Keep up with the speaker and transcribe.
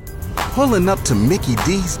Pulling up to Mickey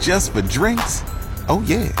D's just for drinks? Oh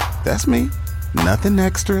yeah, that's me. Nothing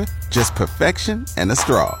extra, just perfection and a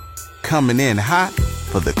straw. Coming in hot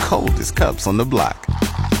for the coldest cups on the block.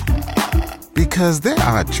 Because there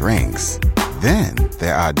are drinks. Then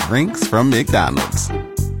there are drinks from McDonald's.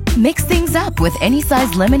 Mix things up with any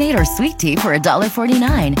size lemonade or sweet tea for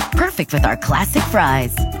 $1.49. Perfect with our classic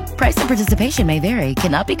fries. Price and participation may vary.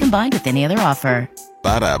 Cannot be combined with any other offer.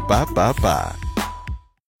 Ba-da-ba-ba-ba.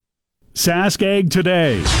 Sask Ag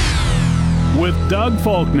Today with Doug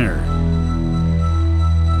Faulkner.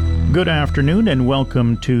 Good afternoon and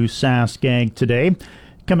welcome to Sask Ag Today.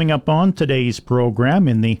 Coming up on today's program,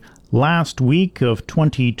 in the last week of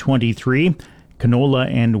 2023,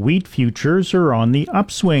 canola and wheat futures are on the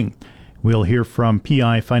upswing. We'll hear from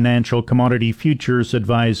PI Financial Commodity Futures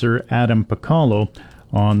Advisor Adam Picallo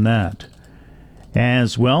on that.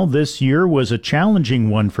 As well, this year was a challenging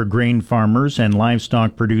one for grain farmers and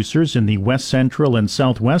livestock producers in the west central and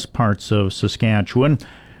southwest parts of Saskatchewan.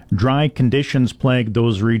 Dry conditions plagued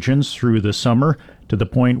those regions through the summer, to the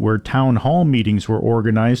point where town hall meetings were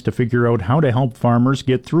organized to figure out how to help farmers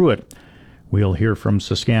get through it. We'll hear from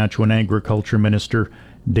Saskatchewan Agriculture Minister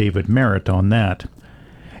David Merritt on that.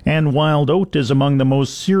 And wild oat is among the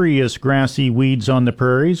most serious grassy weeds on the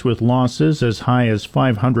prairies, with losses as high as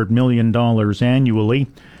 $500 million annually.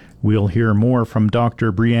 We'll hear more from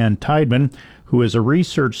Dr. Brianne Tideman, who is a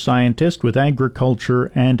research scientist with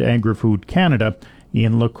Agriculture and Agri-Food Canada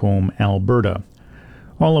in Lacombe, Alberta.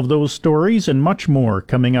 All of those stories and much more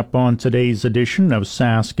coming up on today's edition of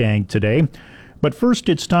Sask Ag Today. But first,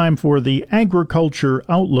 it's time for the Agriculture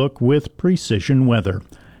Outlook with Precision Weather.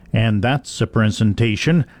 And that's a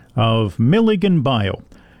presentation of Milligan Bio.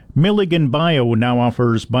 Milligan Bio now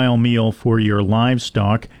offers biomeal for your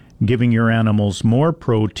livestock, giving your animals more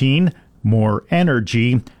protein, more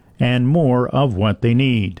energy, and more of what they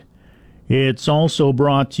need. It's also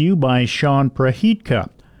brought to you by Sean Prahitka,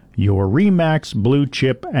 your RE/MAX Blue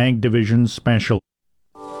Chip Ag Division Specialist.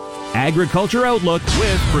 Agriculture Outlook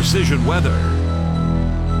with Precision Weather.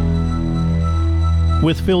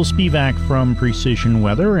 With Phil Spivak from Precision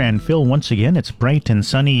Weather. And Phil, once again, it's bright and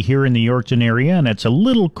sunny here in the Yorkton area, and it's a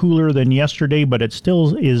little cooler than yesterday, but it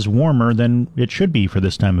still is warmer than it should be for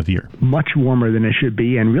this time of year. Much warmer than it should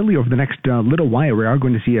be, and really over the next little while, we are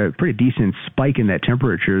going to see a pretty decent spike in that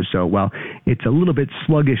temperature. So while it's a little bit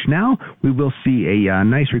sluggish now, we will see a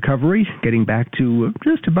nice recovery, getting back to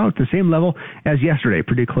just about the same level as yesterday,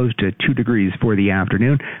 pretty close to 2 degrees for the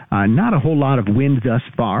afternoon. Not a whole lot of wind thus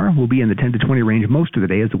far. We'll be in the 10 to 20 range most of the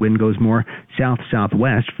day as the wind goes more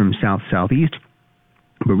south-southwest from south-southeast.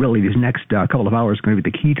 But really, these next couple of hours are going to be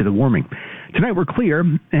the key to the warming. Tonight we're clear,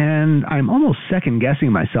 and I'm almost second-guessing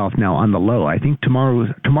myself now on the low. I think tomorrow's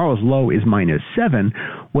low is -7.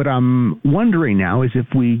 What I'm wondering now is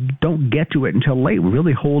if we don't get to it until late, we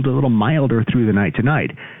really hold a little milder through the night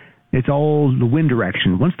tonight. It's all the wind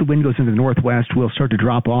direction. Once the wind goes into the northwest, we'll start to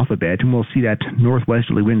drop off a bit, and we'll see that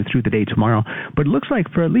northwesterly wind through the day tomorrow. But it looks like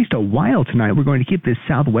for at least a while tonight, we're going to keep this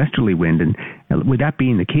southwesterly wind. And with that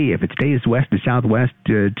being the key, if it stays west to southwest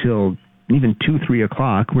till even 2, 3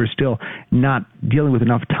 o'clock, we're still not dealing with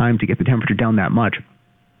enough time to get the temperature down that much.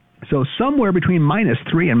 So somewhere between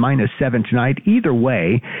 -3 and -7 tonight, either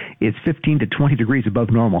way, it's 15 to 20 degrees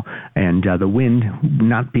above normal. And the wind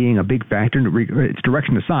not being a big factor, its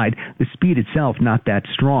direction aside, the speed itself not that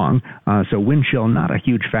strong. So wind chill not a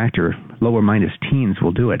huge factor. Lower minus teens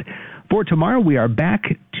will do it. For tomorrow, we are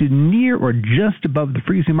back to near or just above the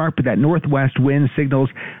freezing mark, but that northwest wind signals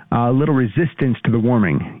a little resistance to the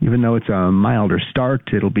warming. Even though it's a milder start,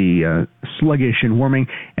 it'll be sluggish and warming,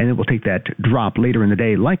 and it will take that drop later in the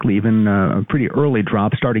day, likely even a pretty early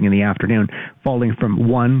drop starting in the afternoon, falling from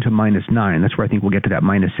 1 to -9. That's where I think we'll get to that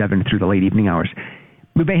 -7 through the late evening hours.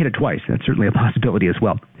 We may hit it twice. That's certainly a possibility as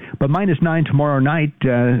well. But -9 tomorrow night,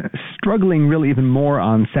 struggling really even more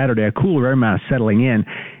on Saturday, a cooler air mass settling in.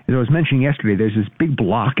 As I was mentioning yesterday, there's this big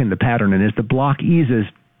block in the pattern, and as the block eases,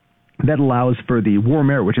 that allows for the warm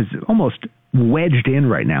air, which is almost wedged in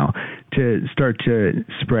right now, to start to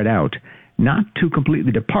spread out. Not to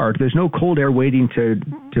completely depart. There's no cold air waiting to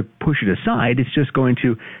push it aside. It's just going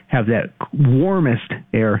to have that warmest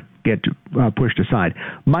air get pushed aside.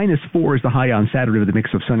 -4 is the high on Saturday with a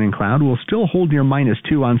mix of sun and cloud. We'll still hold near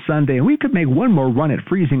 -2 on Sunday, and we could make one more run at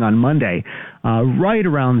freezing on Monday, right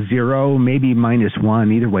around 0, maybe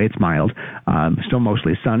 -1. Either way, it's mild. Still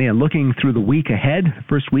mostly sunny. And looking through the week ahead,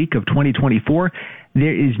 first week of 2024,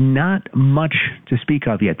 there is not much to speak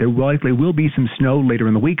of yet. There likely will be some snow later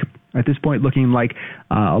in the week. At this point, looking like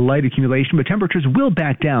a light accumulation, but temperatures will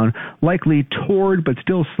back down, likely toward but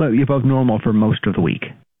still slightly above normal for most of the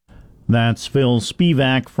week. That's Phil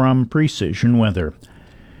Spivak from Precision Weather.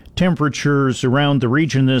 Temperatures around the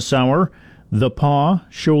region this hour: The Paw,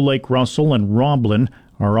 Shoal Lake Russell, and Roblin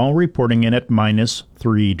are all reporting in at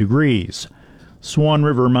 -3 degrees. Swan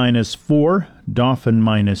River -4, Dauphin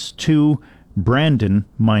 -2, Brandon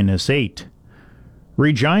 -8.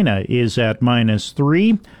 Regina is at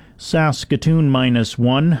 -3, Saskatoon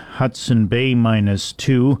 -1, Hudson Bay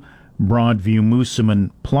 -2, Broadview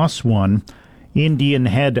Moosomin +1, Indian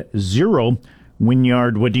Head 0,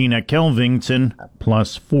 Wynyard Wadena Kelvington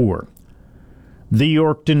 +4. The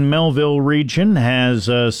Yorkton Melville region has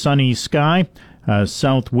a sunny sky, a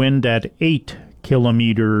south wind at 8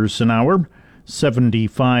 kilometers an hour.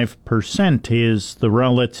 75% is the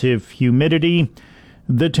relative humidity.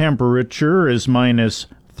 The temperature is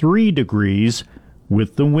 -3 degrees.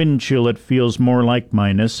 With the wind chill, it feels more like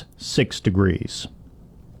 -6 degrees.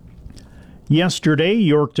 Yesterday,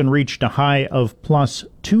 Yorkton reached a high of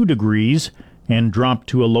 +2 degrees and dropped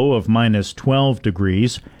to a low of -12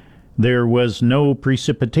 degrees. There was no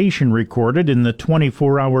precipitation recorded in the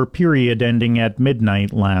 24-hour period ending at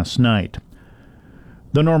midnight last night.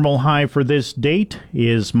 The normal high for this date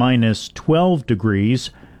is -12 degrees.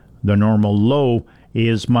 The normal low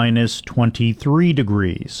is -23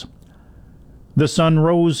 degrees. The sun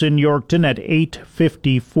rose in Yorkton at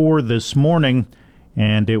 8:54 this morning,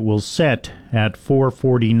 and it will set at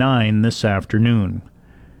 4:49 this afternoon.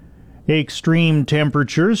 Extreme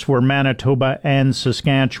temperatures for Manitoba and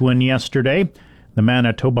Saskatchewan yesterday. The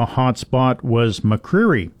Manitoba hotspot was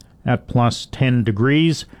McCreary at +10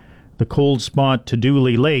 degrees. The cold spot to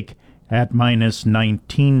Dooley Lake at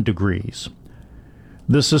 -19 degrees.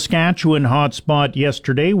 The Saskatchewan hotspot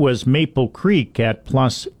yesterday was Maple Creek at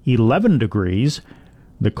 +11 degrees.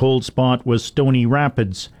 The cold spot was Stony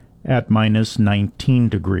Rapids at -19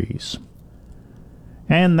 degrees.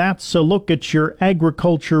 And that's a look at your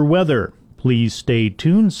agriculture weather. Please stay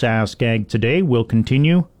tuned. Sask Ag Today will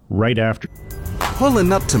continue right after.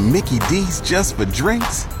 Pulling up to Mickey D's just for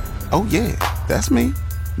drinks? Oh yeah, that's me.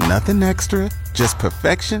 Nothing extra, just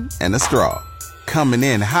perfection and a straw. Coming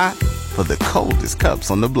in hot for the coldest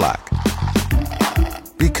cups on the block.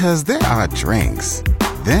 Because there are drinks.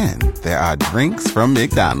 Then there are drinks from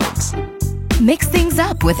McDonald's. Mix things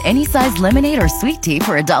up with any size lemonade or sweet tea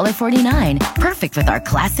for $1.49. Perfect with our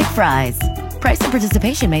classic fries. Price and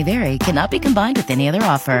participation may vary. Cannot be combined with any other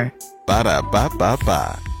offer.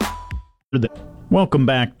 Ba-da-ba-ba-ba. Welcome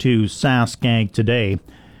back to Sask Ag Today.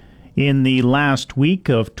 In the last week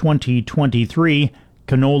of 2023,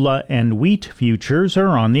 canola and wheat futures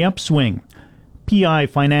are on the upswing. PI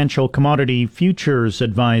Financial Commodity Futures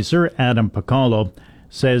Advisor Adam Pacalo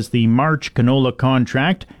says the March canola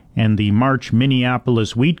contract and the March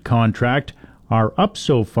Minneapolis wheat contract are up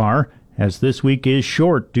so far, as this week is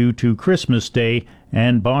short due to Christmas Day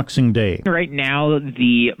and Boxing Day. Right now,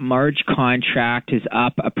 the March contract is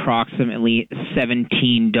up approximately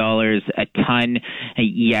 $17 a ton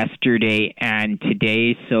yesterday and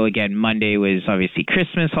today. So again, Monday was obviously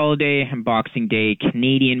Christmas holiday and Boxing Day.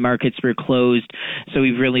 Canadian markets were closed. So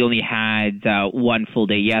we've really only had one full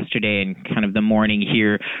day yesterday and kind of the morning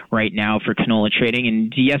here right now for canola trading.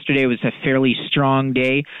 And yesterday was a fairly strong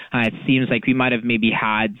day. It seems like we might have maybe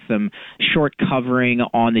had some short covering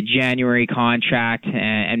on the January contract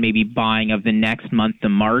and maybe buying of the next month, the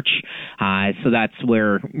March. So that's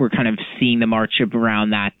where we're kind of seeing the March up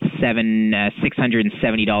around that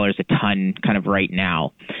 $670 a ton kind of right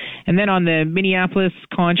now. And then on the Minneapolis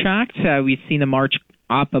contract, we've seen the March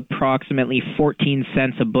up approximately 14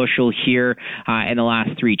 cents a bushel here in the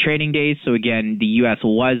last 3 trading days. So again, the U.S.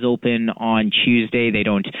 was open on Tuesday. They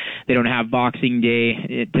don't have Boxing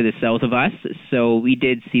Day to the south of us, so we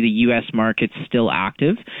did see the U.S. markets still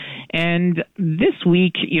active. And this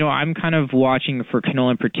week, I'm kind of watching for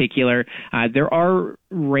canola in particular. There are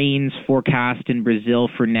rains forecast in Brazil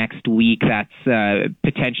for next week. That's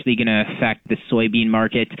potentially going to affect the soybean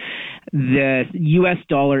market. The U.S.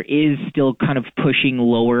 dollar is still kind of pushing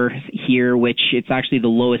lower here, which it's actually the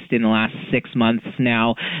lowest in the last 6 months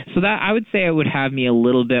now. So that I would say it would have me a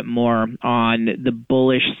little bit more on the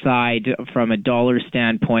bullish side from a dollar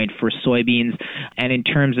standpoint for soybeans. And in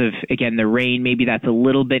terms of, again, the rain, maybe that's a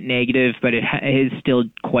little bit negative, but it is still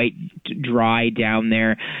quite dry down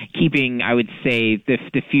there, keeping, I would say, the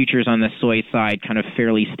futures on the soy side kind of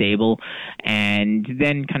fairly stable. And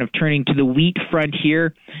then kind of turning to the wheat front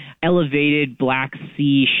here, elevated Black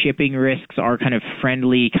Sea shipping risks are kind of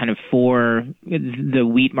friendly kind of for the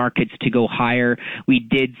wheat markets to go higher. We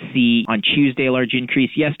did see on Tuesday a large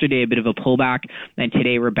increase, yesterday a bit of a pullback, and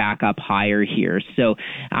today we're back up higher here. So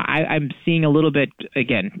I'm seeing a little bit,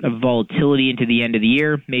 again, of volatility into the end of the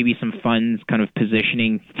year, maybe some funds kind of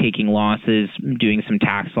positioning, taking losses, doing some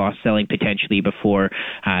tax loss selling potentially before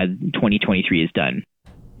 2023 is done.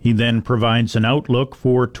 He then provides an outlook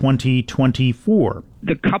for 2024.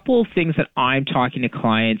 The couple of things that I'm talking to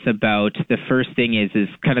clients about, the first thing is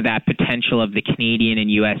kind of that potential of the Canadian and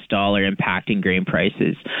U.S. dollar impacting grain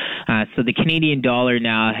prices. So the Canadian dollar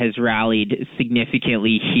now has rallied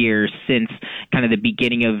significantly here since kind of the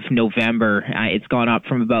beginning of November. It's gone up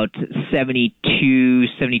from about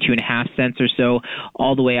 72.5 cents or so,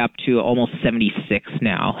 all the way up to almost 76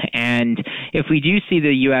 now. And if we do see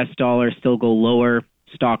the U.S. dollar still go lower,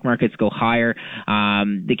 stock markets go higher,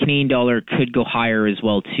 the Canadian dollar could go higher as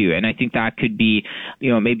well too. And I think that could be,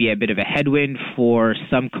 maybe a bit of a headwind for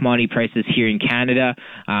some commodity prices here in Canada.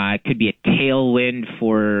 It could be a tailwind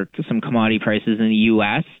for some commodity prices in the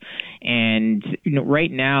U.S. And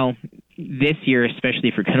right now, this year,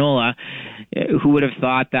 especially for canola, who would have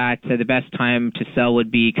thought that the best time to sell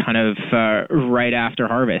would be kind of right after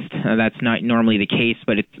harvest? That's not normally the case,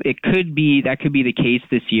 but that could be the case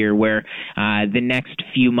this year, where the next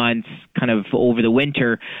few months, kind of over the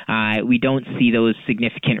winter, we don't see those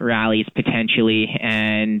significant rallies potentially.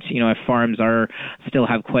 And if farms still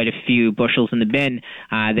have quite a few bushels in the bin,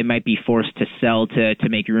 they might be forced to sell to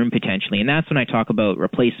make room potentially. And that's when I talk about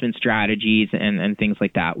replacement strategies and things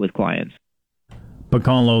like that with clients.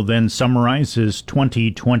 Pacalo then summarizes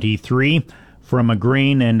 2023 from a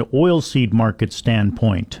grain and oilseed market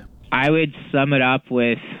standpoint. I would sum it up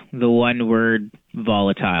with the one word: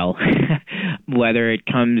 volatile. Whether it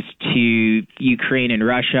comes to Ukraine and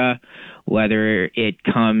Russia, whether it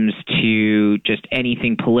comes to just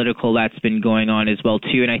anything political that's been going on as well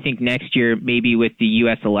too. And I think next year, maybe with the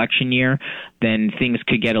U.S. election year, then things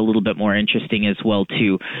could get a little bit more interesting as well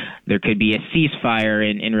too. There could be a ceasefire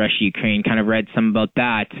in Russia-Ukraine. Kind of read some about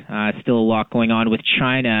that. Still a lot going on with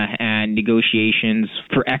China and negotiations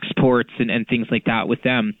for exports and things like that with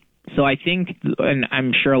them. So I think, and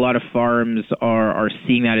I'm sure a lot of farms are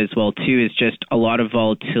seeing that as well too, is just a lot of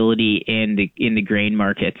volatility in the grain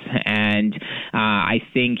markets. And I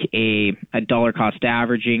think a dollar cost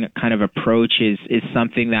averaging kind of approach is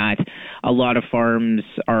something that a lot of farms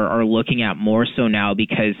are looking at more so now,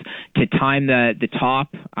 because to time the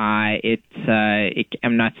top, I'm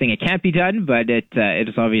not saying it can't be done, but it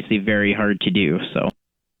is obviously very hard to do. So.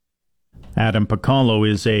 Adam Pacalo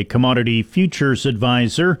is a commodity futures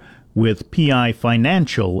advisor with PI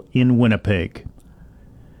Financial in Winnipeg.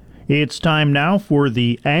 It's time now for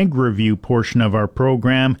the Ag Review portion of our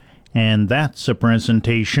program, and that's a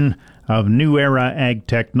presentation of New Era Ag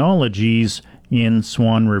Technologies in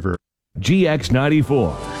Swan River.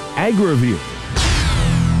 GX94 Ag Review.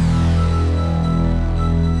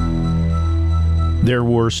 There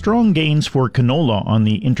were strong gains for canola on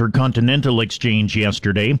the Intercontinental Exchange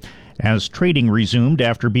yesterday as trading resumed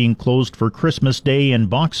after being closed for Christmas Day and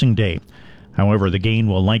Boxing Day. However, the gain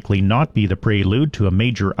will likely not be the prelude to a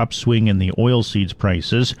major upswing in the oilseeds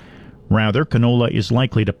prices. Rather, canola is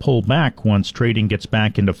likely to pull back once trading gets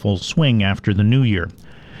back into full swing after the new year.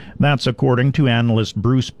 That's according to analyst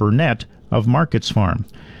Bruce Burnett of Markets Farm.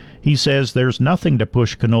 He says there's nothing to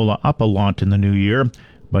push canola up a lot in the new year,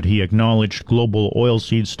 but he acknowledged global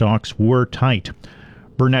oilseed stocks were tight.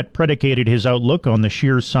 Burnett predicated his outlook on the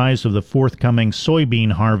sheer size of the forthcoming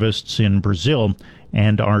soybean harvests in Brazil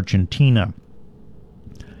and Argentina.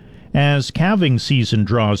 As calving season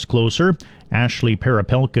draws closer, Ashley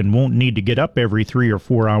Perepelkin won't need to get up every 3 or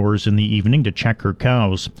 4 hours in the evening to check her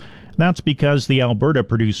cows. That's because the Alberta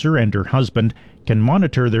producer and her husband can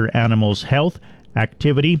monitor their animals' health,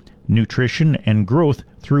 activity, nutrition, and growth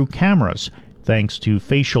through cameras, thanks to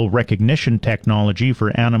facial recognition technology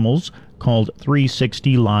for animals called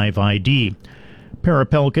 360 Live ID.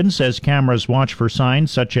 Perepelkin says cameras watch for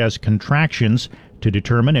signs such as contractions to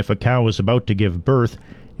determine if a cow is about to give birth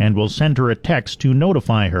and will send her a text to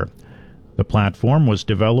notify her. The platform was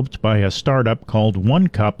developed by a startup called One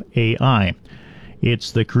Cup AI.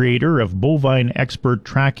 It's the creator of Bovine Expert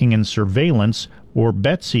Tracking and Surveillance, or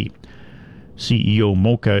BETSI. CEO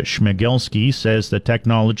Mocha Shmigelski says the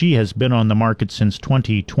technology has been on the market since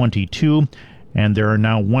 2022, and there are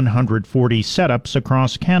now 140 setups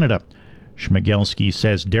across Canada. Shmigelski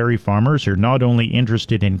says dairy farmers are not only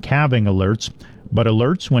interested in calving alerts, but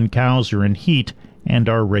alerts when cows are in heat and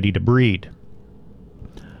are ready to breed.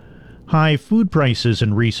 High food prices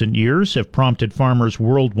in recent years have prompted farmers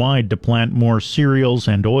worldwide to plant more cereals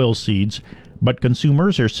and oilseeds, but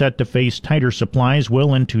consumers are set to face tighter supplies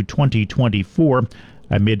well into 2024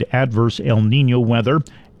 amid adverse El Niño weather,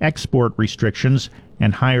 export restrictions,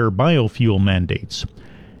 and higher biofuel mandates.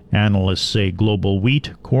 Analysts say global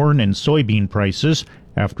wheat, corn, and soybean prices,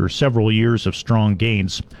 after several years of strong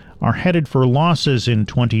gains, are headed for losses in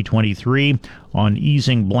 2023 on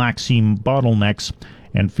easing Black Sea bottlenecks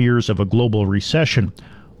and fears of a global recession,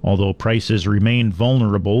 although prices remain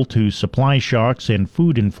vulnerable to supply shocks and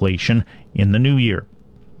food inflation in the new year.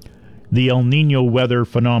 The El Niño weather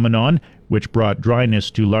phenomenon, which brought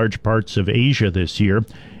dryness to large parts of Asia this year,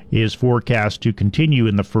 is forecast to continue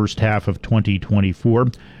in the first half of 2024,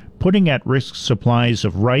 putting at risk supplies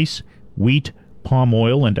of rice, wheat, palm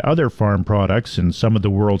oil, and other farm products in some of the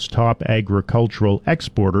world's top agricultural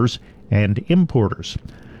exporters and importers.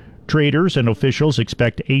 Traders and officials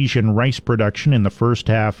expect Asian rice production in the first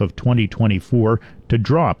half of 2024 to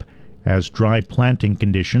drop as dry planting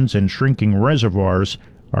conditions and shrinking reservoirs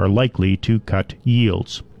are likely to cut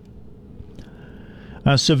yields.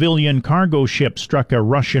 A civilian cargo ship struck a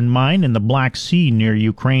Russian mine in the Black Sea near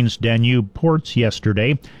Ukraine's Danube ports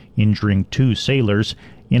yesterday, injuring 2 sailors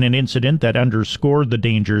in an incident that underscored the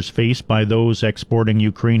dangers faced by those exporting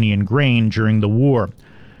Ukrainian grain during the war.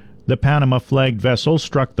 The Panama-flagged vessel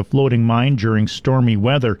struck the floating mine during stormy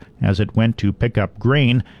weather as it went to pick up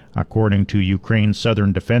grain, according to Ukraine's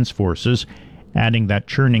Southern Defense Forces, adding that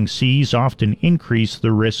churning seas often increase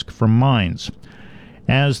the risk from mines.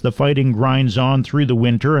 As the fighting grinds on through the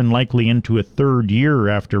winter and likely into a third year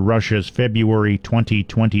after Russia's February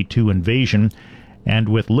 2022 invasion, and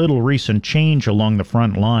with little recent change along the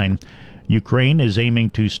front line, Ukraine is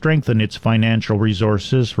aiming to strengthen its financial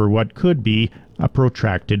resources for what could be a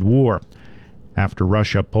protracted war. After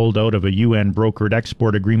Russia pulled out of a UN-brokered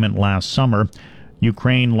export agreement last summer,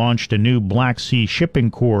 Ukraine launched a new Black Sea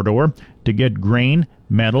shipping corridor to get grain,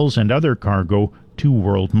 metals, and other cargo to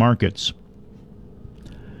world markets.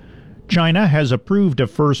 China has approved a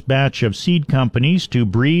first batch of seed companies to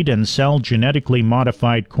breed and sell genetically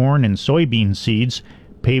modified corn and soybean seeds,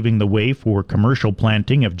 paving the way for commercial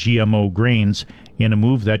planting of GMO grains in a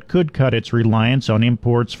move that could cut its reliance on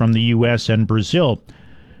imports from the U.S. and Brazil.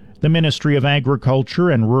 The Ministry of Agriculture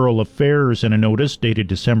and Rural Affairs, in a notice dated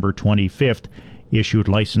December 25th, issued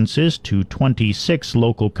licenses to 26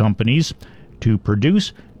 local companies to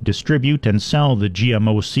produce, distribute, and sell the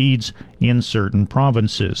GMO seeds in certain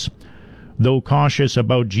provinces. Though cautious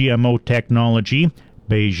about GMO technology,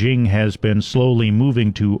 Beijing has been slowly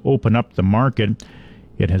moving to open up the market.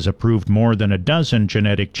 It has approved more than a dozen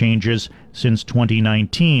genetic changes since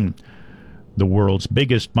 2019. The world's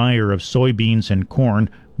biggest buyer of soybeans and corn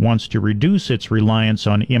wants to reduce its reliance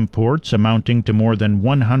on imports amounting to more than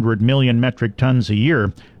 100 million metric tons a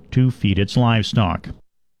year to feed its livestock.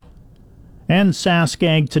 And Sask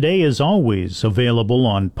Ag Today is always available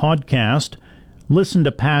on podcast. Listen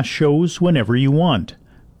to past shows whenever you want.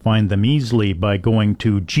 Find them easily by going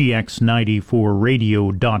to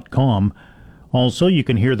GX94radio.com. Also, you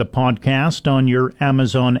can hear the podcast on your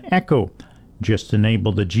Amazon Echo. Just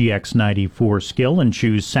enable the GX94 skill and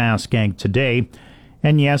choose Sask Ag Today.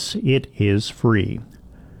 And yes, it is free.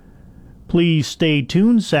 Please stay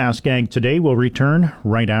tuned. Sask Ag Today will return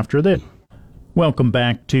right after this. Welcome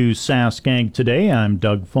back to Sask Ag Today. I'm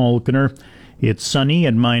Doug Faulkner. It's sunny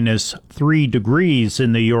at -3 degrees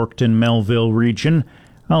in the Yorkton-Melville region.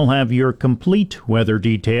 I'll have your complete weather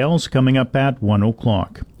details coming up at 1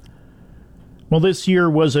 o'clock. Well, this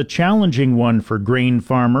year was a challenging one for grain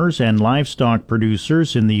farmers and livestock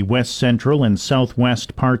producers in the west central and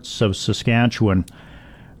southwest parts of Saskatchewan.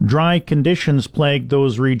 Dry conditions plagued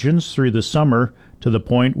those regions through the summer to the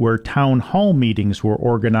point where town hall meetings were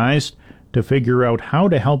organized to figure out how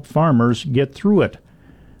to help farmers get through it.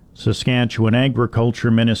 Saskatchewan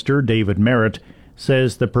Agriculture Minister David Merritt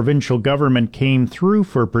says the provincial government came through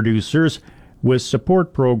for producers with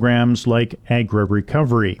support programs like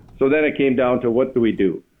Agri-Recovery. So then it came down to what do we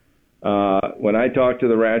do? When I talked to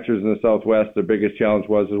the ranchers in the Southwest, the biggest challenge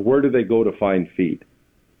was where do they go to find feed?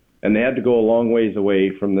 And they had to go a long ways away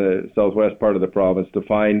from the southwest part of the province to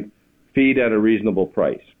find feed at a reasonable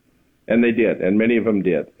price. And they did, and many of them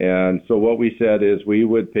did. And so what we said is we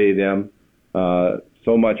would pay them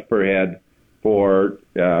so much per head for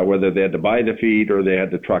whether they had to buy the feed or they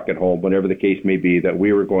had to truck it home, whatever the case may be, that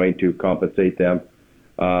we were going to compensate them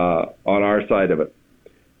on our side of it.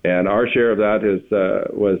 And our share of that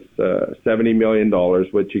was $70 million,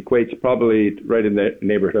 which equates probably right in the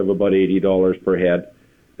neighborhood of about $80 per head.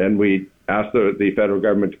 Then we asked the federal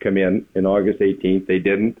government to come in August 18th. They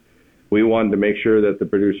didn't. We wanted to make sure that the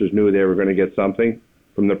producers knew they were going to get something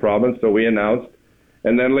from the province, so we announced.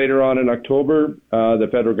 And then later on in October, the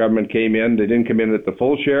federal government came in. They didn't come in at the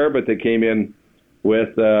full share, but they came in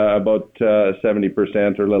with about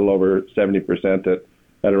 70% or a little over 70%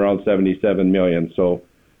 at around $77 million. So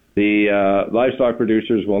the livestock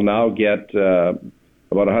producers will now get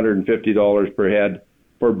about $150 per head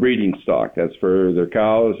for breeding stock. That's for their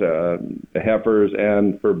cows, heifers,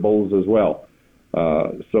 and for bulls as well.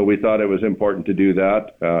 So we thought it was important to do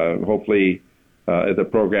that. Hopefully, the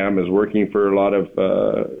program is working for a lot of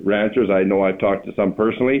ranchers. I know I've talked to some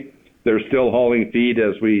personally. They're still hauling feed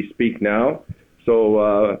as we speak now.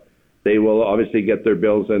 So they will obviously get their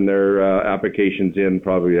bills and their applications in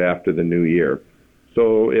probably after the new year.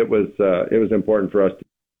 So it was important for us.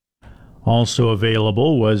 Also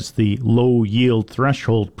available was the Low Yield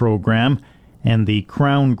Threshold Program and the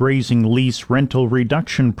Crown Grazing Lease Rental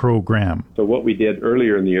Reduction Program. So what we did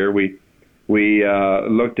earlier in the year, we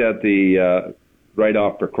looked at the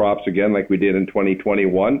write-off for crops again, like we did in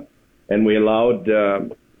 2021, and we allowed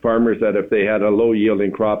farmers that if they had a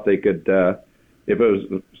low-yielding crop, they could, if it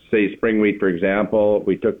was, say, spring wheat, for example,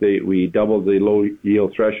 we doubled the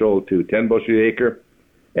low-yield threshold to 10 bushel an acre,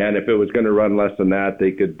 and if it was going to run less than that,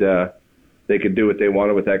 they could do what they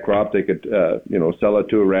wanted with that crop. They could, sell it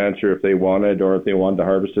to a rancher if they wanted, or if they wanted to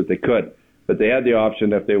harvest it, they could. But they had the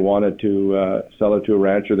option if they wanted to sell it to a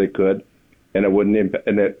rancher, they could, and it wouldn't,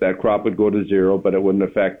 and that crop would go to zero, but it wouldn't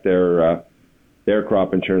affect their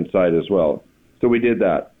crop insurance side as well. So we did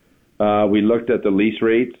that. We looked at the lease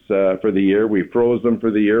rates for the year. We froze them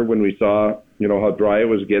for the year when we saw, how dry it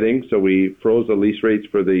was getting. So we froze the lease rates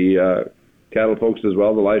for the cattle folks as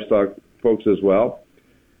well, the livestock folks as well.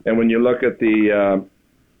 And when you look at the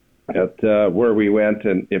where we went,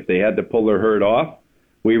 and if they had to pull their herd off,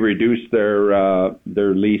 we reduced their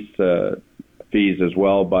lease fees as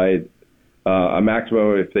well by a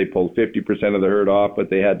maximum if they pulled 50% of the herd off, but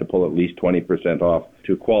they had to pull at least 20% off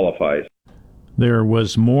to qualify. There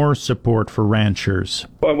was more support for ranchers.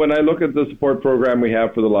 But when I look at the support program we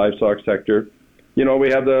have for the livestock sector, we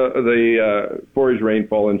have the forage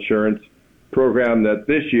rainfall insurance program that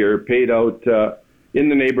this year paid out in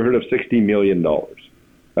the neighborhood of $60 million.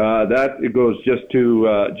 That it goes just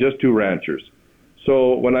to ranchers.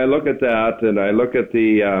 So when I look at that, and I look at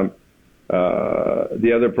the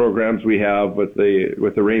other programs we have with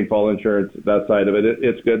the rainfall insurance, that side of it,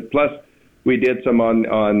 it's good. Plus, we did some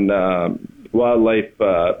on wildlife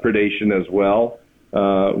predation as well.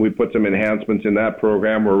 We put some enhancements in that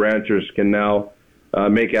program where ranchers can now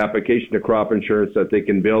make application to crop insurance that they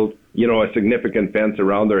can build, a significant fence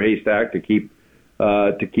around their haystack to keep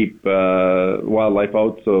wildlife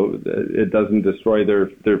out, so it doesn't destroy their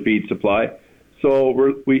feed supply. So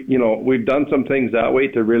we've done some things that way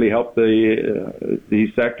to really help the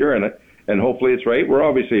sector, and hopefully it's right. We're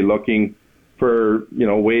obviously looking for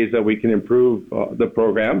ways that we can improve the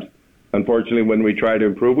programs. Unfortunately, when we try to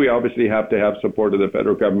improve, we obviously have to have support of the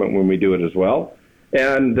federal government when we do it as well.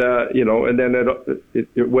 And and then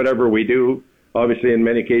whatever we do, obviously in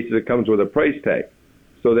many cases it comes with a price tag.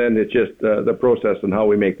 So then it's just the process and how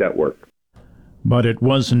we make that work. But it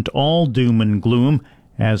wasn't all doom and gloom,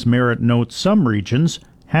 as Merritt notes some regions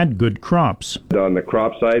had good crops. On the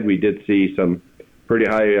crop side, we did see some pretty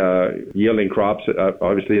high yielding crops,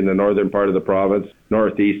 obviously in the northern part of the province,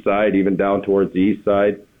 northeast side, even down towards the east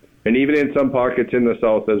side, and even in some pockets in the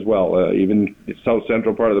south as well. Even the south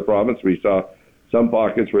central part of the province, we saw some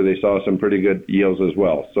pockets where they saw some pretty good yields as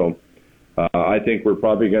well. So I think we're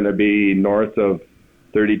probably going to be north of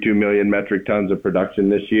 32 million metric tons of production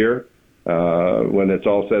this year when it's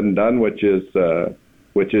all said and done, which is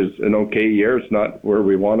an okay year. It's not where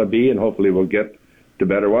we want to be, and hopefully we'll get to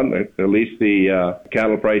better one. At least the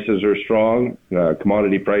cattle prices are strong,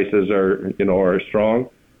 commodity prices are strong,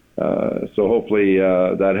 so hopefully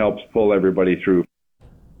that helps pull everybody through.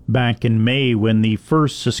 Back in May, when the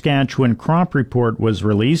first Saskatchewan crop report was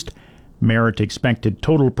released, Merritt expected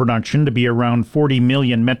total production to be around 40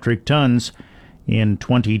 million metric tons. In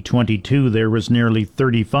 2022, there was nearly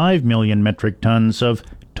 35 million metric tons of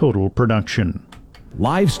total production.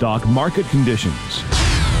 Livestock market conditions.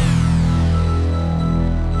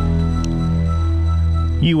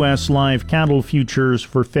 U.S. live cattle futures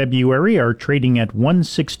for February are trading at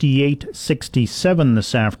 168.67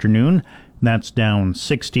 this afternoon. That's down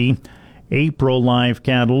 60. April live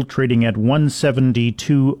cattle trading at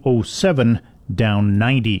 172.07, down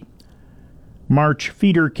 90. March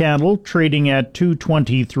feeder cattle trading at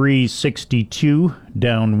 223.62,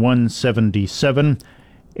 down 177.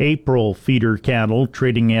 April feeder cattle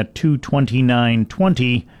trading at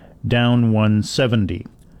 229.20, down 170.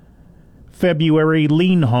 February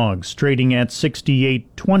lean hogs trading at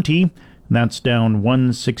 68.20, that's down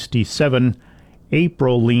 167.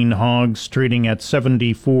 April lean hogs trading at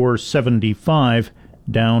 74.75,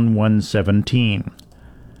 down 117.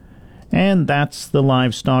 And that's the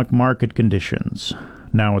livestock market conditions.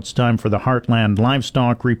 Now it's time for the Heartland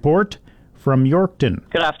Livestock Report from Yorkton.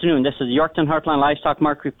 Good afternoon. This is the Yorkton Heartland Livestock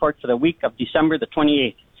Market Report for the week of December the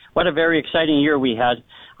 28th. What a very exciting year we had.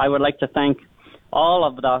 I would like to thank all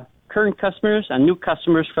of the current customers and new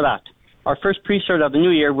customers for that. Our first pre-sort of the new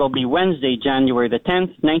year will be Wednesday, January the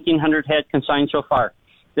 10th, 1,900 head consigned so far.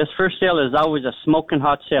 This first sale is always a smoking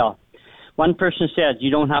hot sale. One person said you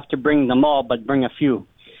don't have to bring them all, but bring a few.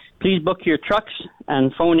 Please book your trucks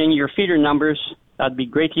and phone in your feeder numbers. That'd be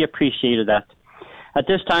greatly appreciated. At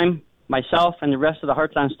this time, myself and the rest of the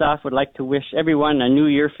Heartland staff would like to wish everyone a new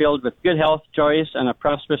year filled with good health, joyous, and a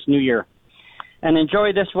prosperous new year. And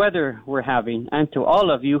enjoy this weather we're having. And to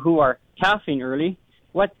all of you who are calving early,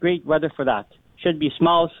 what great weather for that. Should be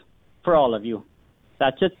smiles for all of you.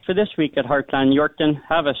 That's it for this week at Heartland Yorkton.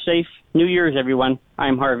 Have a safe New Year's, everyone.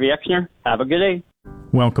 I'm Harvey Exner. Have a good day.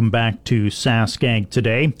 Welcome back to Sask Ag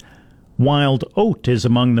Today. Wild oat is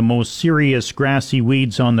among the most serious grassy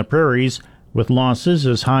weeds on the prairies, with losses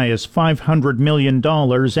as high as $500 million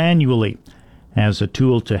annually. As a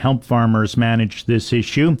tool to help farmers manage this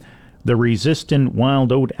issue, the Resistant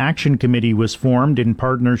Wild Oat Action Committee was formed in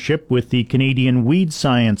partnership with the Canadian Weed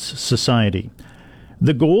Science Society.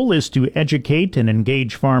 The goal is to educate and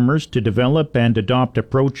engage farmers to develop and adopt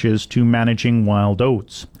approaches to managing wild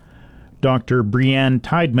oats. Dr. Brianne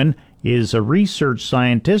Tideman is a research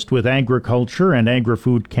scientist with Agriculture and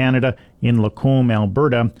Agri-Food Canada in Lacombe,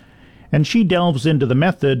 Alberta, and she delves into the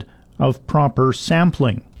method of proper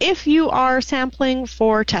sampling. If you are sampling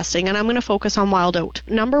for testing, and I'm going to focus on wild oat,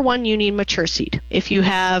 number one, you need mature seed. If you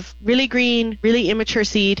have really green, really immature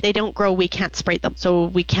seed, they don't grow, we can't spray them, so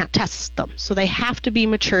we can't test them. So they have to be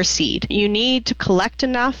mature seed. You need to collect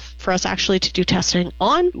enough for us actually to do testing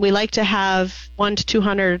on. We like to have 100 to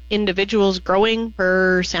 200 individuals growing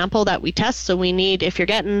per sample that we test. So we need, if you're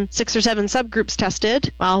getting 6 or 7 subgroups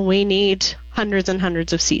tested, well, we need hundreds and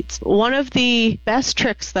hundreds of seeds. One of the best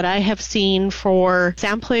tricks that I have seen for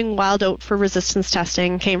sampling wild oat for resistance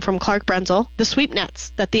testing came from Clark Brenzel. The sweep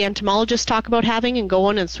nets that the entomologists talk about having and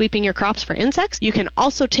going and sweeping your crops for insects, you can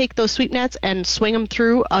also take those sweep nets and swing them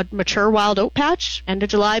through a mature wild oat patch, end of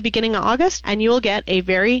July, beginning of August, and you will get a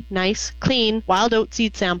very nice, clean wild oat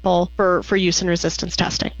seed sample for use in resistance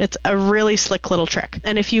testing. It's a really slick little trick.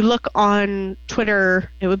 And if you look on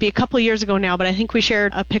Twitter, it would be a couple of years ago now, but I think we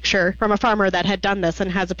shared a picture from a farmer that had done this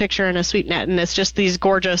and has a picture in a sweep net, and it's just these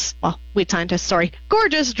gorgeous,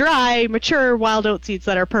 gorgeous, dry, mature wild oat seeds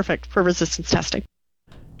that are perfect for resistance testing.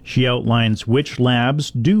 She outlines which labs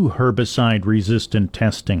do herbicide-resistant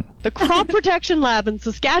testing. The Crop Protection Lab in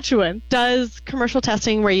Saskatchewan does commercial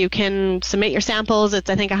testing where you can submit your samples. It's,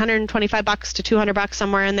 I think, $125 to $200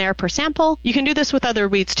 somewhere in there per sample. You can do this with other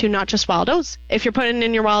weeds too, not just wild oats. If you're putting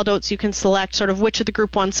in your wild oats, you can select sort of which of the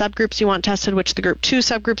group 1 subgroups you want tested, which of the group 2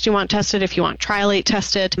 subgroups you want tested, if you want trialate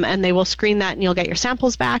tested, and they will screen that and you'll get your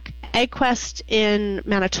samples back. AgQuest in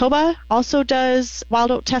Manitoba also does wild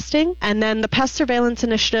oat testing. And then the Pest Surveillance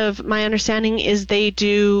Initiative, my understanding is they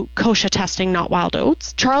do kochia testing, not wild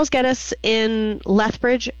oats. Charles Geddes in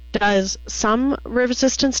Lethbridge does some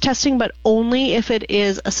resistance testing, but only if it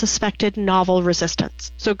is a suspected novel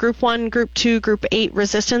resistance. So group 1, group 2, group 8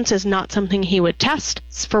 resistance is not something he would test.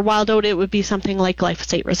 For wild oat, it would be something like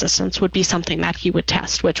glyphosate resistance would be something that he would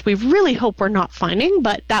test, which we really hope we're not finding,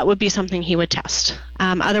 but that would be something he would test.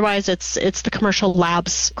 Otherwise, it's the commercial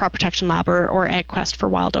labs, crop protection lab or AgQuest for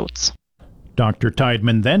wild oats. Dr.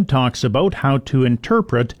 Tideman then talks about how to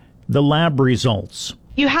interpret the lab results.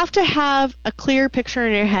 You have to have a clear picture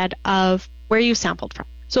in your head of where you sampled from.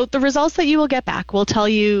 So the results that you will get back will tell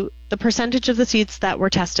you the percentage of the seeds that were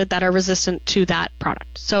tested that are resistant to that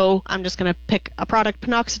product. So I'm just going to pick a product,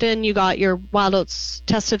 panoxidin. You got your wild oats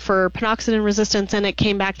tested for panoxidin resistance, and it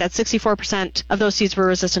came back that 64% of those seeds were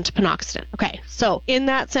resistant to panoxidin. Okay, so in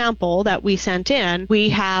that sample that we sent in, we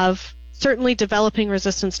have certainly developing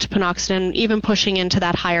resistance to panoxidin, even pushing into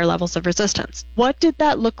that higher levels of resistance. What did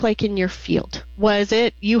that look like in your field? Was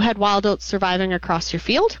it you had wild oats surviving across your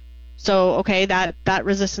field? So, okay, that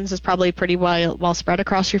resistance is probably pretty well spread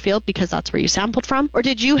across your field because that's where you sampled from. Or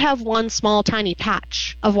did you have one small tiny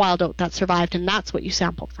patch of wild oat that survived and that's what you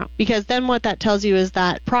sampled from? Because then what that tells you is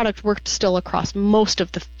that product worked still across most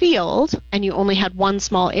of the field and you only had one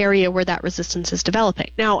small area where that resistance is developing.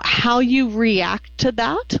 Now, how you react to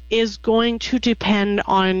that is going to depend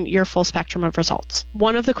on your full spectrum of results.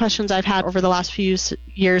 One of the questions I've had over the last few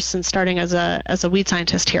years since starting as a weed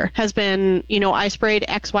scientist here has been, I sprayed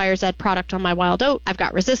X, Y, or Z product on my wild oat. I've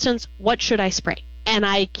got resistance. What should I spray? And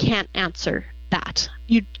I can't answer that.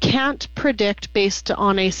 You can't predict based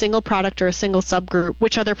on a single product or a single subgroup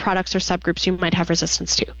which other products or subgroups you might have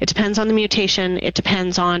resistance to. It depends on the mutation. It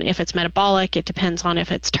depends on if it's metabolic. It depends on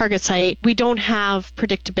if it's target site. We don't have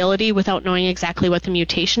predictability without knowing exactly what the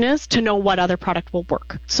mutation is to know what other product will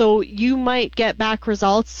work. So you might get back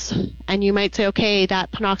results and you might say, okay,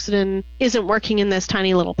 that panoxidine isn't working in this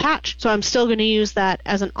tiny little patch, so I'm still going to use that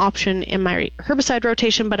as an option in my herbicide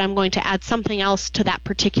rotation, but I'm going to add something else to that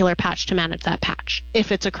particular patch to manage that patch.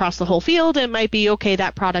 If it's across the whole field, it might be, okay,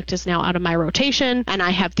 that product is now out of my rotation and I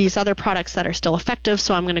have these other products that are still effective,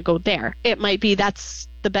 so I'm going to go there. It might be that's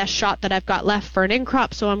the best shot that I've got left for an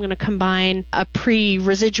in-crop, so I'm going to combine a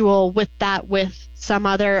pre-residual with some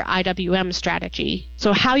other IWM strategy.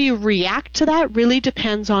 So how you react to that really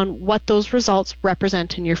depends on what those results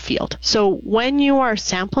represent in your field. So when you are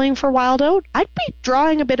sampling for wild oat, I'd be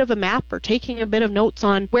drawing a bit of a map or taking a bit of notes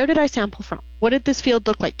on where did I sample from? What did this field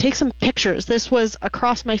look like? Take some pictures. This was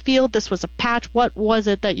across my field. This was a patch. What was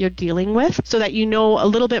it that you're dealing with? So that you know a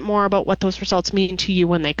little bit more about what those results mean to you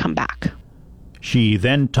when they come back. She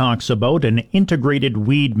then talks about an integrated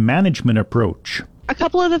weed management approach. A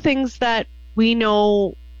couple of the things that we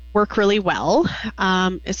know work really well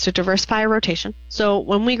is to diversify our rotation. So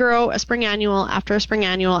when we grow a spring annual, after a spring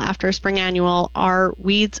annual, after a spring annual, our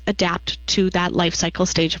weeds adapt to that life cycle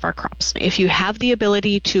stage of our crops. If you have the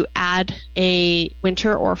ability to add a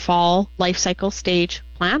winter or fall life cycle stage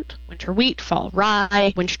plant, winter wheat, fall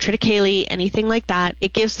rye, winter triticale, anything like that,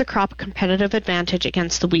 it gives the crop a competitive advantage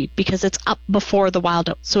against the weed because it's up before the wild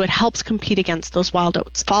oats. So it helps compete against those wild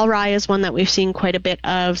oats. Fall rye is one that we've seen quite a bit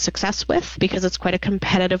of success with because it's quite a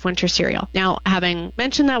competitive winter cereal. Now, having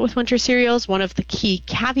mentioned that with winter cereals, one of the key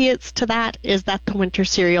caveats to that is that the winter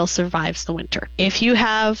cereal survives the winter. If you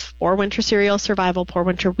have poor winter cereal survival, poor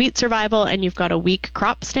winter wheat survival, and you've got a weak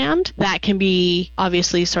crop stand, that can be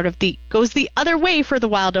obviously sort of goes the other way for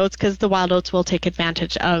the wild oats because the wild oats will take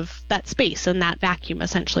advantage of that space and that vacuum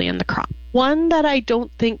essentially in the crop. One that I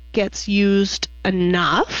don't think gets used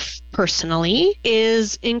enough personally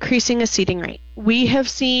is increasing a seeding rate. We have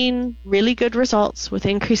seen really good results with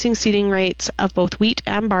increasing seeding rates of both wheat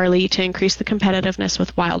and barley to increase the competitiveness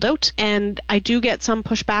with wild oat. And I do get some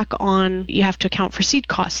pushback on you have to account for seed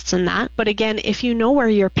costs in that. But again, if you know where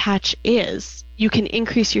your patch is, you can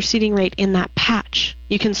increase your seeding rate in that patch.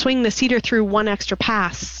 You can swing the seeder through one extra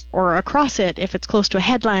pass or across it if it's close to a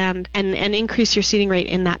headland and increase your seeding rate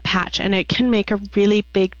in that patch. And it can make a really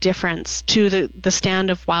big difference to the stand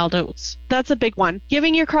of wild oats. That's a big one.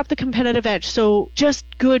 Giving your crop the competitive edge. So just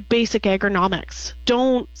good basic agronomics.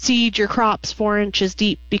 Don't seed your crops 4 inches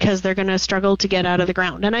deep because they're going to struggle to get out of the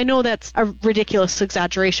ground. And I know that's a ridiculous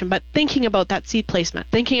exaggeration, but thinking about that seed placement,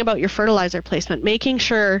 thinking about your fertilizer placement, making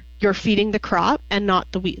sure you're feeding the crop and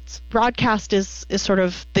not the weeds. Broadcast is sort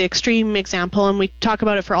of the extreme example, and we talk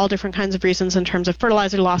about it for all different kinds of reasons in terms of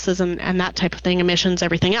fertilizer losses and that type of thing, emissions,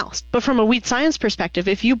 everything else. But from a weed science perspective,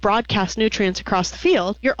 if you broadcast nutrients across the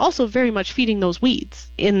field, you're also very much feeding those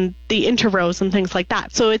weeds in the interrows and things like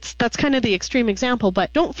that. So that's kind of the extreme example,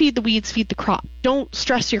 but don't feed the weeds, feed the crop. Don't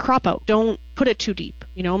stress your crop out. Don't put it too deep.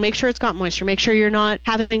 Make sure it's got moisture. Make sure you're not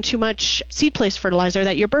having too much seed place fertilizer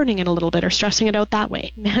that you're burning it a little bit or stressing it out that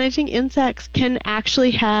way. Managing insects can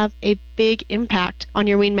actually have a big impact on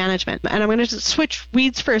your weed management. And I'm going to switch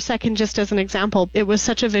weeds for a second just as an example. It was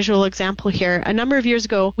such a visual example here. A number of years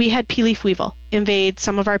ago, we had pea leaf weevil invade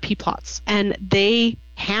some of our pea plots, and they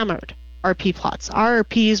hammered our pea plots. Our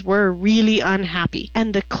peas were really unhappy.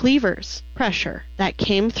 And the cleavers pressure that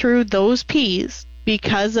came through those peas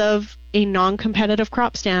because of a non-competitive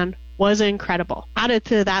crop stand was incredible. Added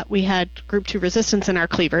to that, we had group 2 resistance in our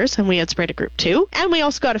cleavers, and we had sprayed a group 2, and we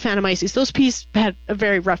also got Aphanomyces. Those peas had a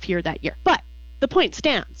very rough year that year. But the point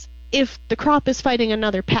stands. If the crop is fighting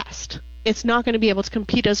another pest, it's not going to be able to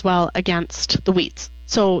compete as well against the weeds.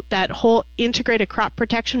 So that whole integrated crop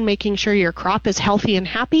protection, making sure your crop is healthy and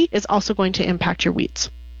happy, is also going to impact your weeds.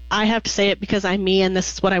 I have to say it because I'm me and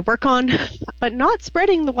this is what I work on, but not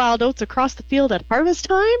spreading the wild oats across the field at harvest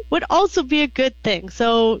time would also be a good thing.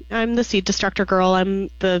 So I'm the seed destructor girl. I'm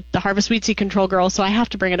the harvest weed seed control girl, so I have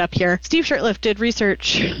to bring it up here. Steve Shirtliff did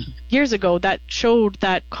research years ago that showed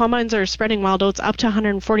that combines are spreading wild oats up to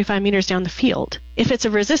 145 meters down the field. If it's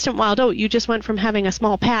a resistant wild oat, you just went from having a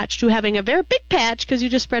small patch to having a very big patch because you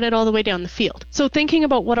just spread it all the way down the field. So thinking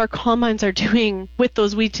about what our combines are doing with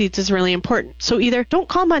those weed seeds is really important. So either don't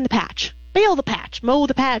combine the patch, bale the patch, mow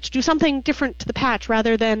the patch, do something different to the patch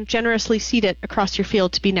rather than generously seed it across your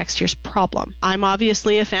field to be next year's problem. I'm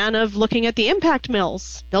obviously a fan of looking at the impact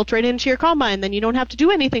mills built right into your combine. Then you don't have to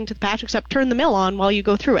do anything to the patch except turn the mill on while you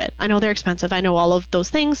go through it. I know they're expensive. I know all of those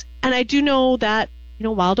things. And I do know that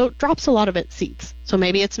wild oat drops a lot of its seeds. So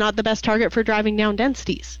maybe it's not the best target for driving down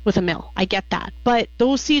densities with a mill. I get that. But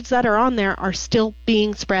those seeds that are on there are still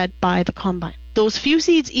being spread by the combine. Those few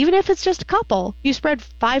seeds, even if it's just a couple, you spread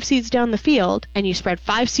 5 seeds down the field, and you spread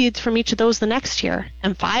 5 seeds from each of those the next year,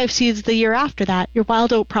 and 5 seeds the year after that, your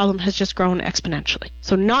wild oat problem has just grown exponentially.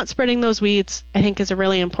 So not spreading those weeds, I think, is a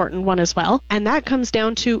really important one as well. And that comes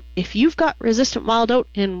down to, if you've got resistant wild oat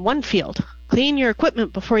in one field, clean your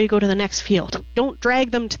equipment before you go to the next field. Don't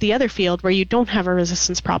drag them to the other field where you don't have a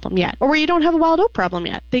resistance problem yet, or where you don't have a wild oat problem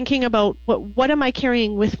yet. Thinking about what am I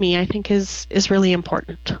carrying with me, I think is really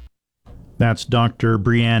important. That's Dr.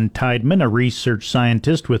 Brianne Tideman, a research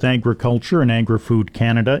scientist with Agriculture and Agri-Food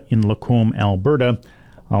Canada in Lacombe, Alberta.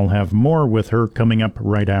 I'll have more with her coming up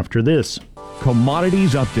right after this.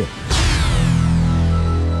 Commodities Update.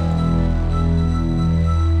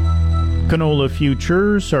 Canola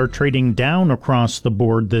futures are trading down across the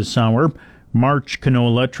board this hour. March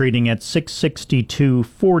canola trading at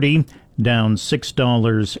 $662.40, down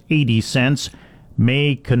 $6.80.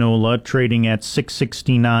 May canola trading at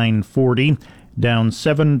 $669.40, down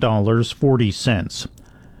 $7.40.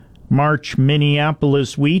 March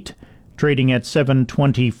Minneapolis wheat trading at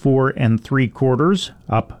 $724 3/4,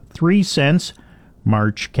 up 3 cents.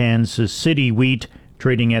 March Kansas City wheat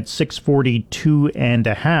trading at $642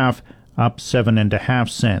 1/2, up 7.5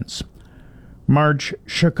 cents. March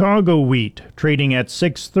Chicago wheat trading at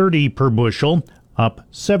 $630 per bushel, up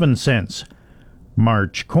 7 cents.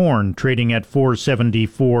 March corn trading at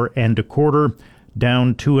 $474 1/4,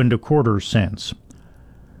 down 2 1/4 cents.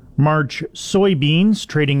 March soybeans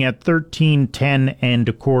trading at $13.10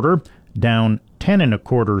 1/4, down 10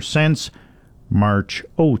 1/4 cents. March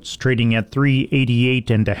oats trading at $3.88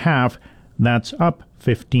 1/2, that's up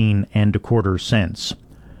 15 1/4 cents.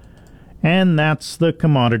 And that's the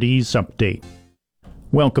commodities update.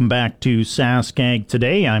 Welcome back to Sask Ag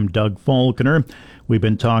Today. I'm Doug Falconer. We've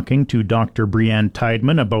been talking to Dr. Brianne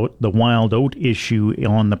Tideman about the wild oat issue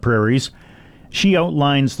on the prairies. She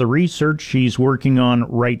outlines the research she's working on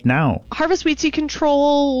right now. Harvest weed seed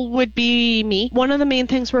control would be me. One of the main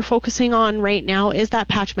things we're focusing on right now is that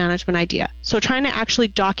patch management idea. So trying to actually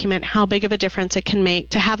document how big of a difference it can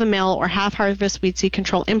make to have a mill or have harvest weed seed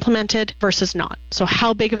control implemented versus not. So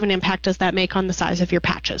how big of an impact does that make on the size of your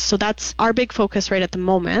patches? So that's our big focus right at the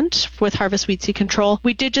moment with harvest weed seed control.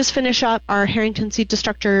 We did just finish up our Harrington seed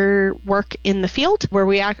destructor work in the field, where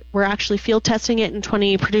we're actually field testing it in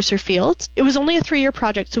 20 producer fields. It was only a 3-year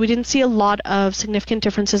project, so we didn't see a lot of significant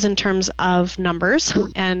differences in terms of numbers.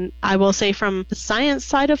 And I will say, from the science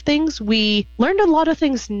side of things, we learned a lot of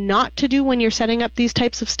things not to do when you're setting up these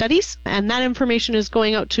types of studies, and that information is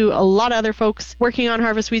going out to a lot of other folks working on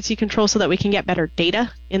harvest weed seed control so that we can get better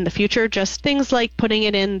data in the future. Just things like putting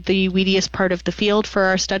it in the weediest part of the field for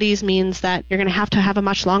our studies means that you're going to have a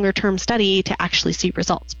much longer term study to actually see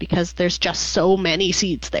results, because there's just so many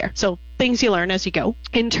seeds there. So things you learn as you go.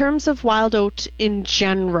 In terms of wild oat in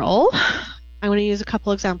general, I want to use a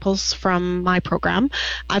couple examples from my program.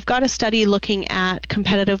 I've got a study looking at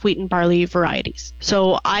competitive wheat and barley varieties.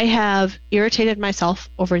 So I have irritated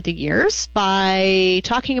myself over the years by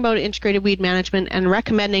talking about integrated weed management and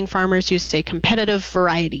recommending farmers use a competitive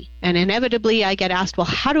variety. And inevitably I get asked, well,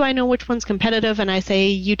 how do I know which one's competitive? And I say,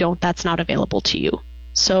 you don't, that's not available to you.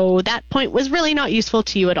 So that point was really not useful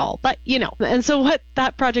to you at all, but and so what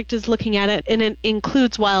that project is looking at, it, and it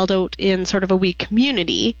includes wild oat in sort of a wheat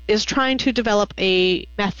community, is trying to develop a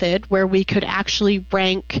method where we could actually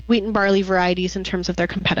rank wheat and barley varieties in terms of their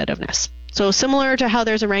competitiveness. So similar to how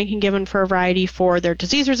there's a ranking given for a variety for their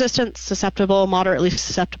disease resistance, susceptible, moderately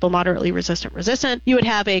resistant, you would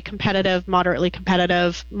have a competitive, moderately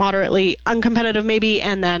uncompetitive maybe,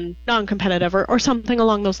 and then non-competitive or something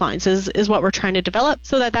along those lines is what we're trying to develop,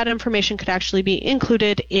 so that information could actually be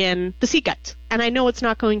included in the seed guides. And I know it's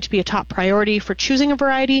not going to be a top priority for choosing a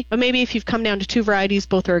variety, but maybe if you've come down to 2 varieties,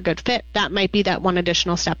 both are a good fit, that might be that one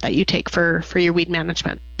additional step that you take for your weed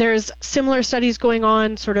management. There's similar studies going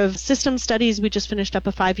on, sort of system studies. We just finished up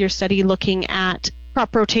a 5-year study looking at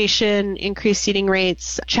crop rotation, increased seeding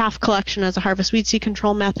rates, chaff collection as a harvest weed seed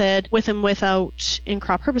control method, with and without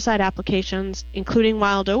in-crop herbicide applications, including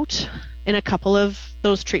wild oat. In a couple of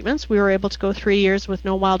those treatments, we were able to go 3 years with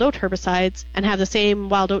no wild oat herbicides and have the same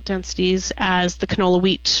wild oat densities as the canola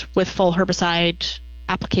wheat with full herbicide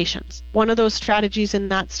applications. One of those strategies in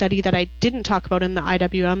that study that I didn't talk about in the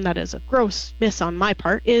IWM, that is a gross miss on my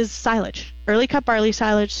part, is silage. Early cut barley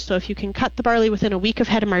silage, so if you can cut the barley within a week of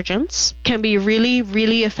head emergence, can be really,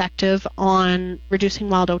 really effective on reducing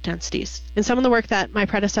wild oat densities. In some of the work that my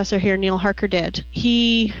predecessor here, Neil Harker, did,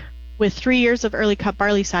 he with 3 years of early cut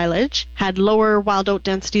barley silage had lower wild oat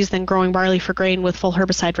densities than growing barley for grain with full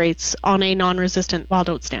herbicide rates on a non-resistant wild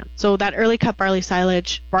oat stand. So that early cut barley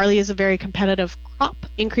silage, barley is a very competitive crop.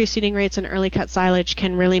 Increased seeding rates and early cut silage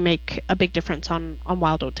can really make a big difference on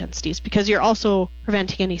wild oat densities because you're also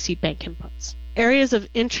preventing any seed bank inputs. Areas of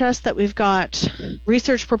interest that we've got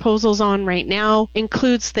research proposals on right now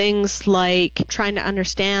includes things like trying to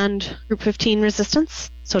understand group 15 resistance,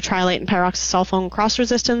 so trilate and pyroxasulfone cross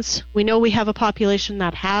resistance. We know we have a population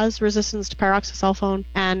that has resistance to pyroxasulfone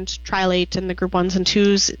and trilate in the group 1s and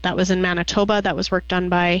 2s. That was in Manitoba. That was work done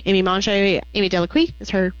by Amy Mange. Amy Delacouille is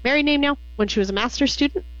her married name now, when she was a master's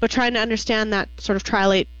student. But trying to understand that sort of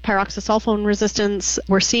trilate pyroxasulfone resistance,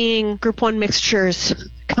 we're seeing group 1 mixtures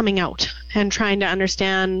coming out and trying to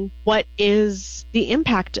understand what is the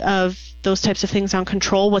impact of those types of things on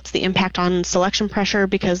control, what's the impact on selection pressure,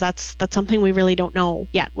 because that's something we really don't know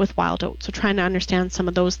yet with wild oat. So trying to understand some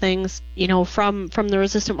of those things, from the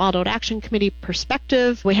Resistant Wild Oat Action Committee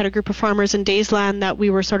perspective, we had a group of farmers in Daysland that we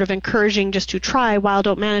were sort of encouraging just to try wild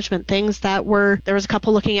oat management things there was a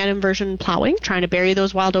couple looking at inversion plowing, trying to bury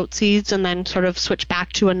those wild oat seeds and then sort of switch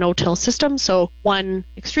back to a no-till system. So one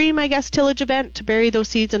extreme, tillage event to bury those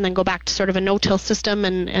seeds and then go back to sort of a no-till system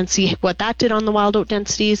and see what that did on the wild oat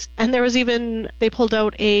densities. And there was they pulled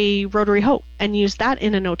out a rotary hoe and used that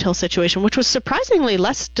in a no-till situation, which was surprisingly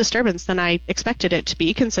less disturbance than I expected it to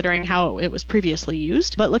be, considering how it was previously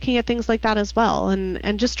used. But looking at things like that as well,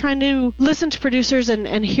 and just trying to listen to producers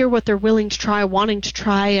and hear what they're willing to try, wanting to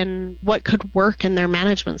try, and what could work in their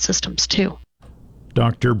management systems too.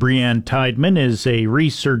 Dr. Brianne Tideman is a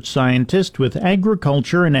research scientist with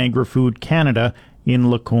Agriculture and Agri-Food Canada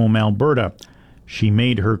in Lacombe, Alberta. She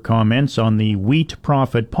made her comments on the Wheat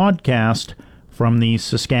Profit podcast from the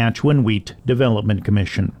Saskatchewan Wheat Development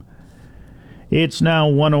Commission. It's now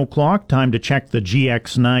 1 o'clock, time to check the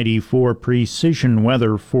GX94 precision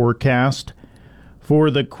weather forecast.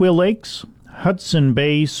 For the Quill Lakes, Hudson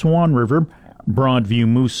Bay, Swan River, Broadview,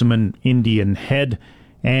 Moosomin, Indian Head,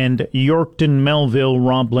 and Yorkton, Melville,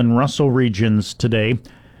 Roblin, Russell regions today.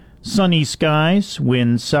 Sunny skies,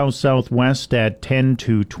 winds south-southwest at 10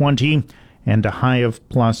 to 20, and a high of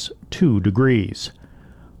plus 2 degrees.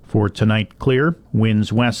 For tonight, clear,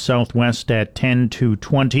 winds west-southwest at 10 to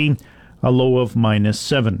 20, a low of minus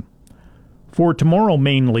 7. For tomorrow,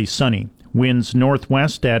 mainly sunny, winds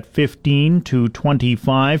northwest at 15 to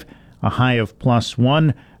 25, a high of plus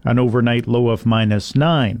 1, an overnight low of minus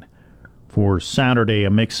 9. For Saturday, a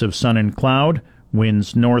mix of sun and cloud,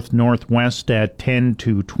 winds north-northwest at 10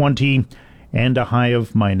 to 20, and a high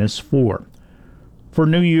of minus 4. For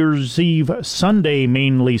New Year's Eve, Sunday,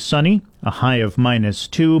 mainly sunny, a high of minus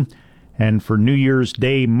 2. And for New Year's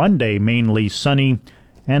Day, Monday, mainly sunny,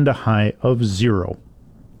 and a high of 0.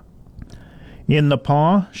 In the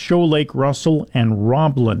Pas, Shoal Lake, Russell, and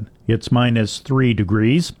Roblin, it's minus 3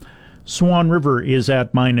 degrees. Swan River is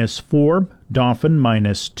at minus 4, Dauphin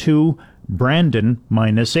minus 2, Brandon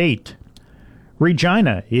minus 8.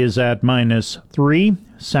 Regina is at minus 3,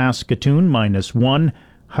 Saskatoon minus 1,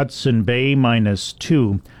 Hudson Bay minus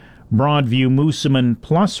 2, Broadview, Moosomin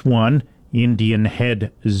plus 1, Indian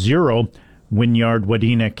Head 0, Wynyard,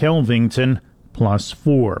 Wadena, Kelvington plus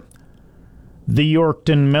 4. The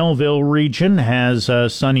Yorkton, Melville region has a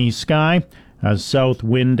sunny sky, a south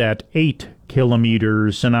wind at 8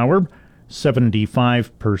 kilometers an hour.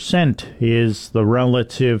 75% is the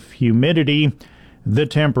relative humidity. The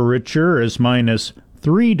temperature is minus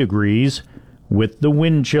 3 degrees. With the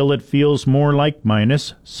wind chill, it feels more like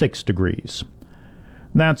minus 6 degrees.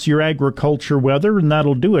 That's your agriculture weather, and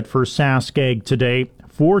that'll do it for Sask Ag Today.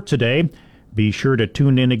 For today, be sure to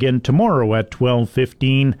tune in again tomorrow at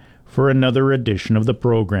 12:15 for another edition of the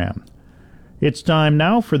program. It's time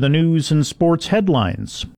now for the news and sports headlines.